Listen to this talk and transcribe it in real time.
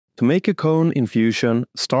To make a cone in Fusion,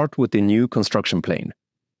 start with the new construction plane.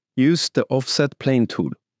 Use the Offset Plane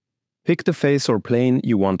tool. Pick the face or plane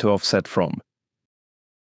you want to offset from.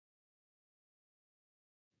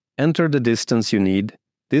 Enter the distance you need.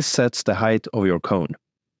 This sets the height of your cone.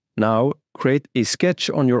 Now, create a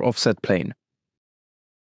sketch on your offset plane.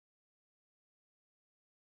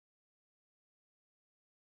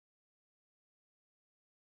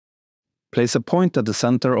 Place a point at the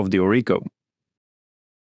center of the origo.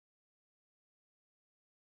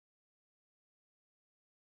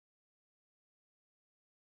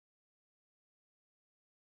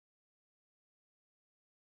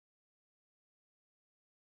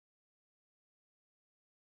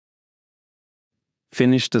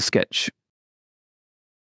 Finish the sketch.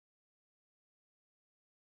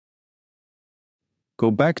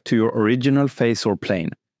 Go back to your original face or plane.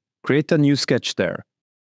 Create a new sketch there.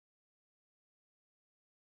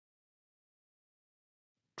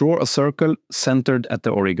 Draw a circle centered at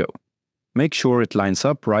the origo. Make sure it lines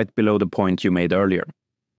up right below the point you made earlier.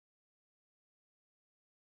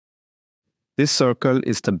 This circle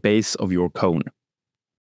is the base of your cone.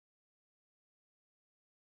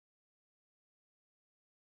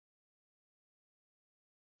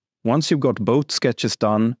 Once you've got both sketches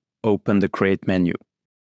done, open the Create menu.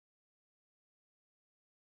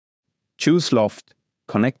 Choose Loft,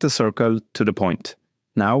 connect the circle to the point.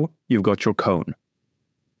 Now you've got your cone.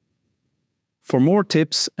 For more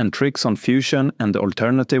tips and tricks on Fusion and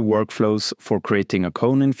alternative workflows for creating a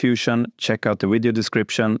cone in Fusion, check out the video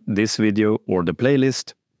description, this video or the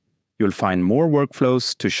playlist. You'll find more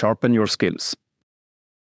workflows to sharpen your skills.